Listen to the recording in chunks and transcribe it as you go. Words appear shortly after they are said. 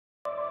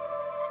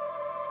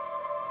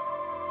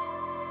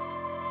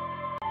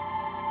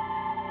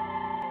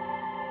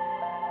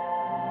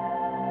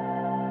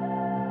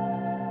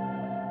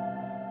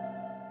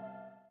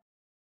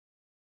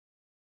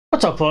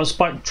What's up, Royal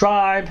Spartan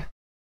Tribe?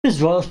 This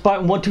is Royal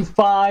Spartan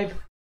 125,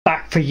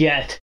 back for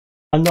yet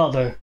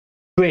another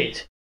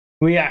great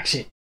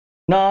reaction.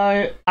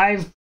 Now,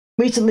 I've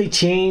recently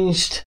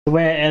changed the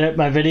way I edit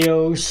my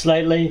videos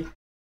slightly.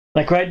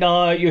 Like right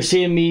now, you're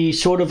seeing me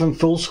sort of in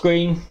full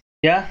screen,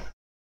 yeah?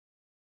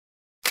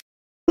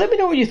 Let me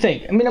know what you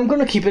think. I mean, I'm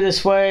going to keep it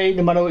this way,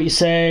 no matter what you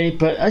say,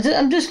 but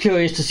I'm just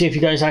curious to see if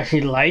you guys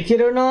actually like it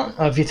or not,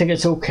 or if you think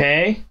it's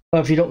okay, or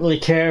if you don't really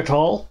care at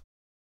all.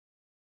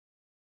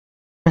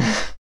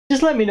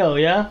 Just let me know,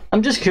 yeah?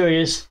 I'm just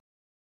curious.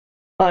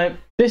 Alright,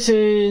 this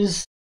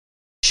is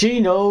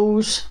She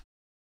Knows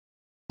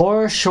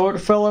horror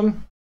short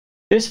film.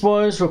 This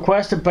was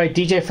requested by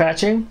DJ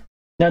Fetching.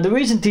 Now, the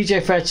reason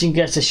DJ Fetching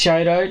gets a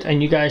shout out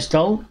and you guys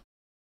don't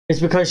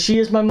is because she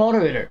is my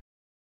moderator.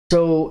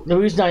 So the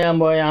reason I am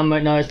where I am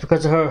right now is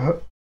because of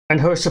her and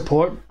her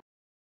support.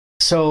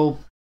 So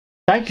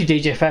thank you,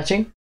 DJ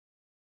Fetching.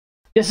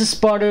 This is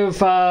part of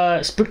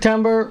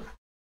Spooktober.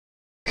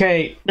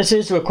 Okay, this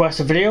is the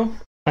requested video.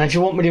 And if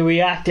you want me to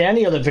react to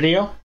any other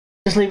video,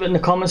 just leave it in the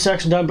comment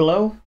section down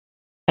below,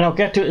 and I'll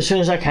get to it as soon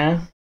as I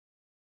can.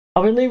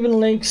 I'll be leaving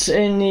links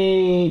in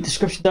the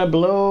description down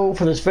below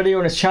for this video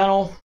and this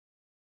channel.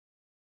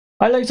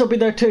 Highlights will be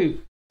there too,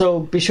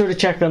 so be sure to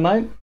check them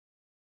out.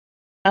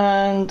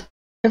 And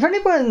if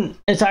anyone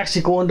is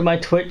actually going to my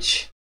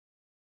Twitch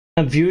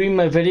and viewing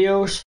my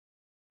videos,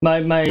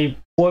 my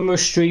former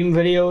stream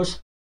videos,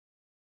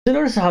 I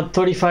noticed I had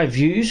 35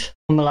 views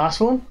on the last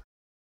one.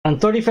 And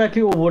 35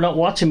 people were not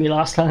watching me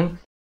last time.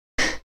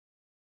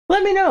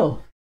 Let me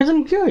know, because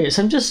I'm curious.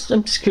 I'm just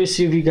curious to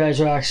see if you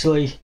guys are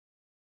actually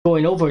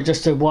going over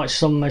just to watch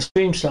some of my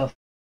stream stuff.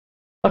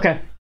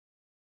 Okay,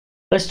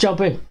 let's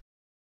jump in.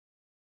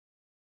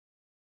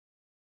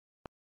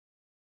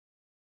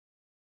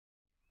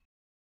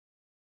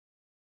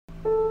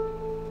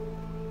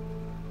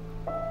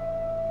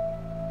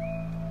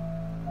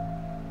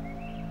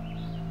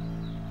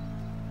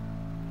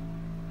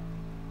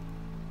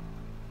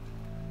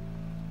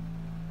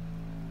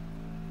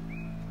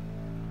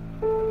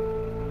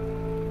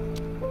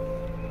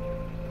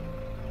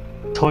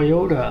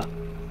 Toyota.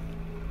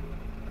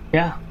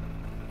 Yeah.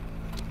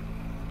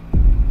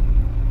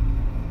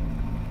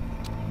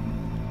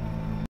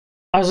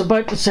 I was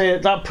about to say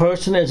that that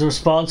person is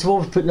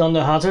responsible for putting on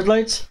the hazard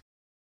lights.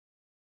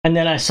 And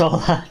then I saw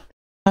that.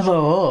 I thought,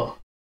 oh.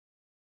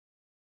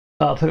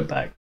 I'll put it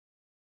back.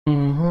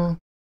 Mm-hmm.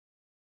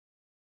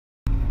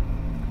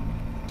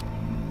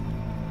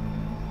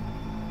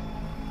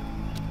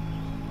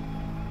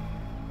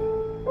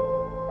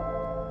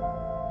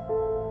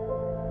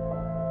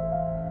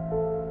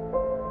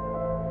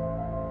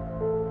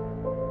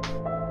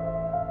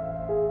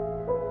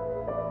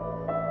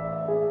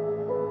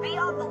 Be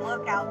on the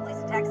lookout.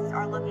 Police in Texas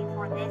are looking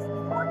for this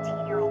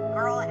 14-year-old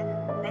girl, and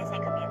they say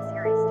could be in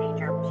serious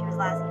danger. She was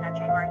last seen on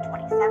January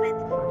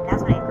 27th.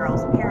 That's when 8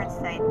 girls' parents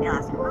say they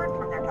last heard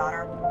from their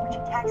daughter when she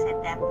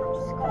texted them from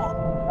school.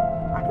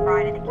 On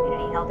Friday, the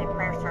community held a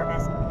prayer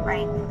service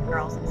praying for the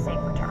girls'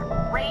 safe return.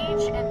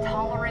 Rage,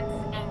 intolerance,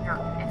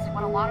 anger. It's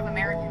what a lot of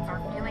Americans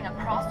are feeling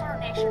across our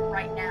nation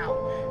right now.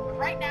 But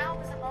right now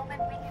is a moment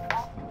we can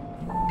all...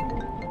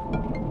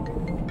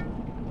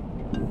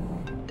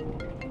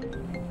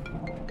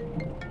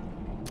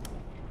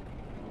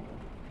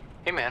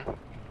 Hey man,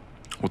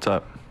 What's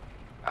up?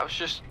 I was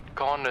just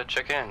calling to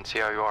check in and see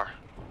how you are.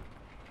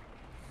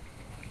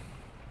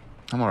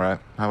 I'm alright.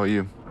 How about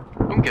you?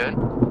 I'm good.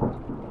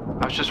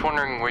 I was just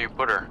wondering where you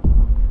put her.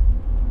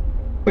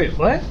 Wait,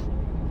 what?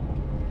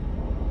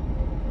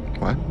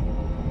 What?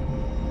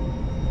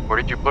 Where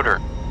did you put her?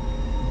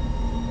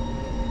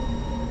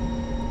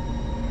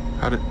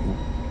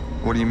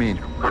 What do you mean?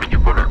 Where did you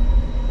put her?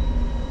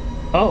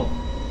 Oh.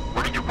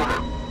 Where did you put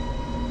her?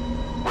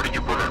 Where did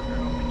you put her?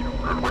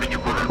 Where did you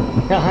put her?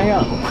 Yeah, hang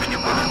up. Where did you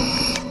put her?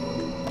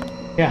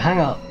 Yeah, hang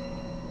up.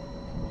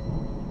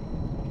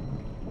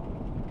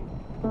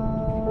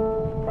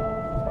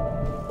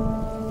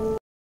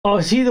 Oh,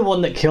 is he the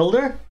one that killed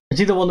her? Is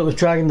he the one that was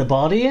dragging the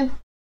body in?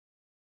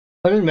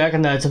 I didn't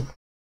recognize him.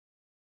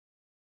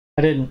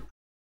 I didn't.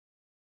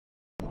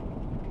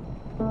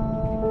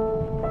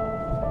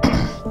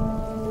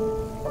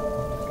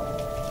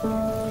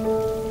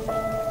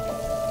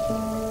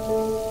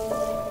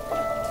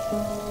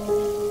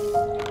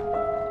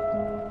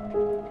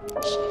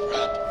 It's a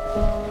wrap.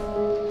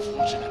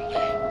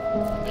 Unfortunately,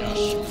 they are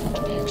soon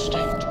to be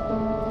extinct.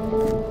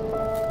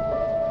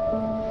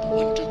 The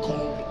winter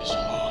cold is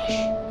harsh,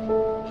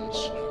 and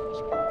snow is...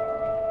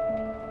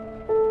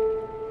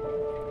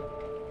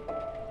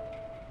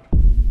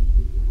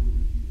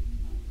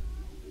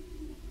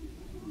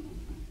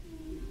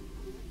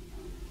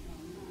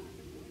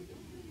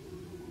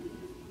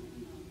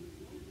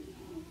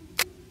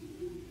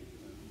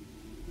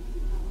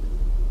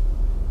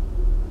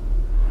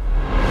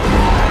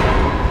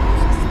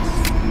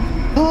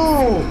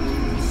 Oh!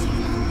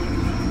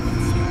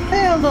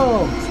 Hell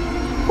no!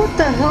 What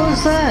the hell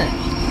is that?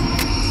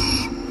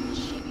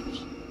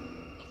 suburbs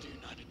of the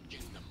United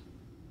Kingdom.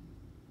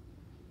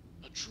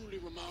 A truly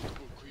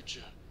remarkable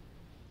creature,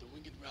 the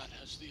winged rat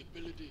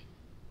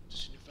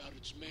out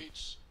its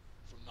mates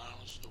for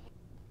miles away.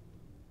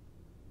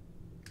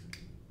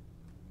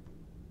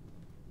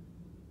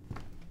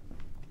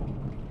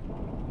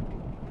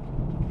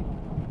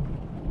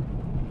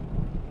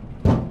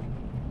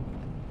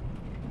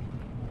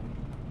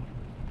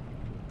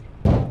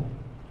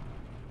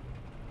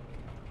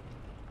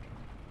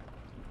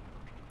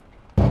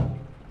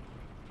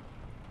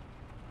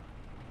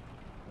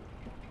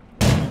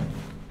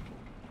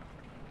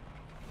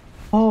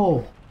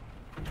 Oh.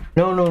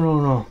 No, no,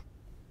 no, no.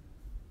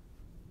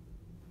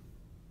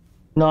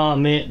 No,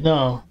 mate,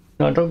 no.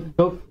 No, don't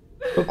go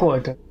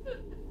out there.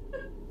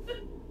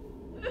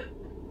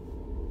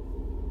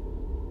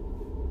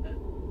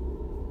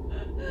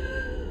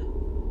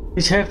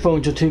 These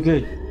headphones are too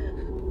good.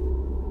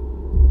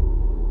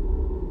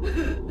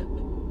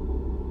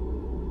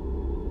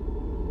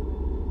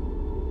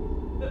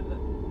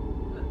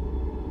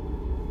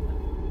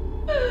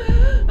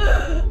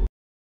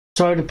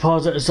 Sorry to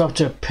pause at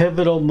such a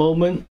pivotal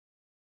moment,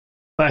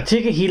 but I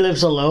take it he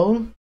lives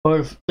alone, or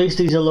at least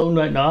he's alone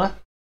right now.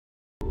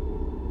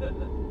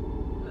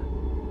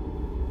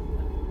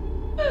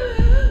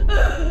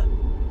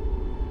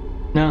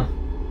 No.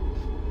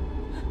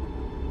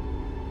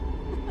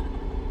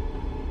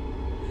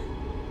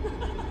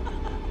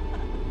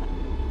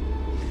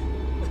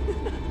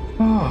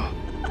 Oh,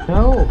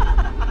 no.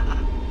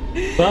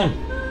 Run.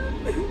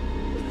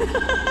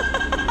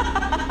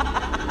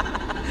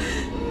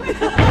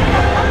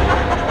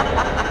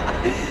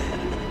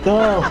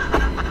 No.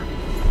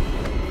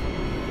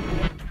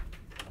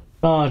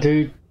 Oh,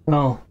 dude,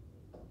 no.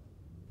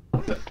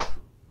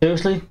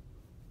 Seriously?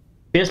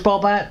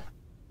 Baseball bat?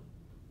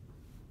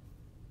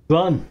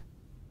 Run.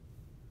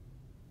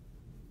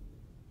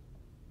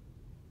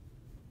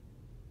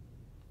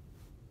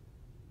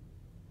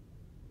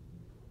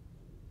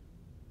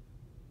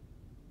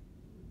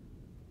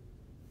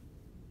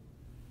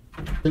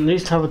 At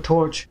least have a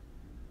torch.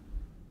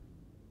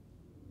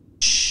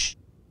 Shh.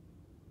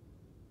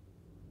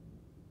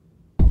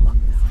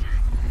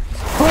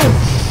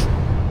 Oh.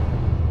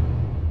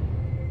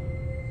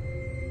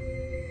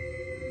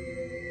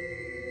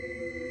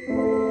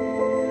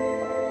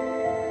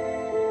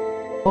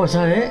 Oh, is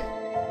that it?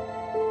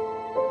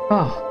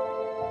 Oh.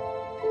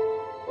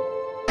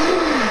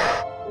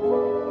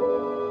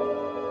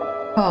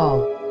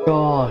 Oh,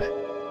 God.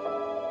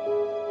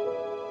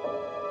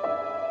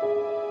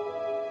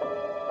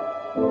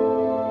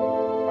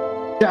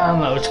 Damn,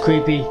 that was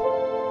creepy.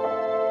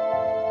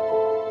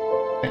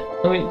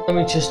 Let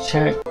me just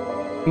check.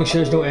 Make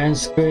sure there's no end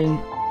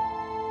screen.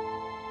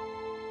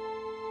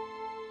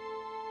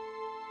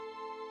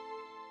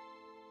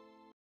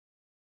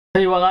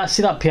 Tell you what, I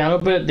see that piano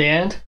bit at the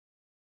end.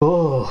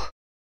 Oh,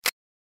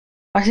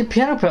 actually,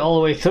 piano bit all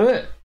the way through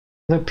it.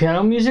 The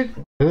piano music.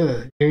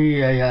 Ugh.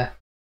 Yeah.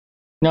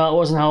 No, it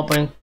wasn't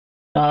helping.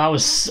 No, that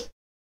was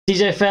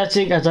DJ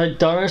Fetching has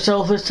outdone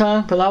herself this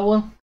time for that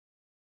one.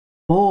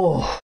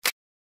 Oh.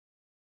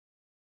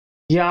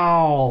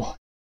 Yow.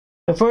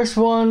 The first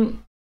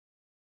one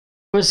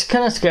was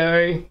kind of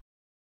scary.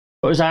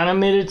 It was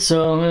animated,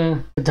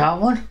 so but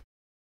that one?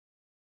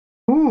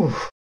 Ooh.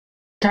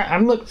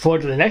 I'm looking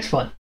forward to the next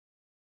one.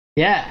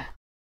 Yeah.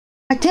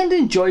 I tend to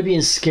enjoy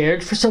being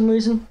scared for some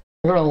reason.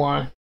 I don't know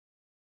why.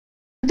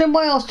 But then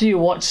why else do you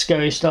watch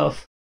scary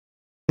stuff?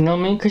 You know what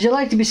I mean? Because you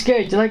like to be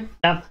scared. You like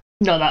that,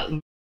 that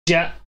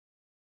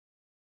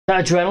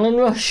adrenaline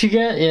rush you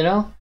get, you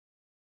know?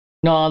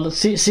 No,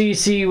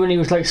 see when he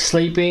was like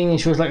sleeping and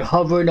she was like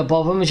hovering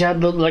above him and she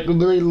had like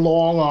really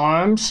long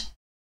arms.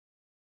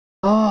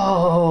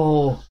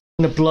 Oh,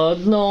 and the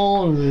blood,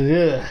 no.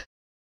 Ugh.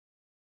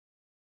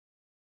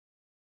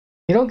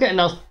 You don't get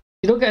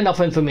enough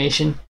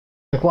information,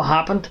 like what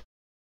happened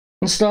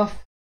and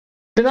stuff.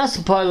 But that's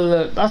part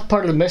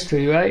of the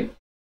mystery, right?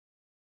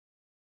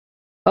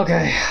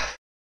 Okay.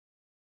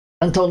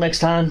 Until next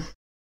time,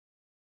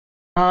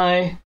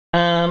 I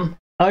am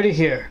out of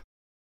here.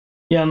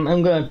 Yeah, I'm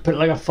gonna put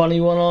like a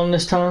funny one on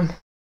this time,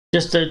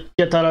 just to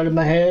get that out of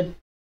my head.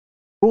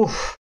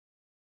 Oof.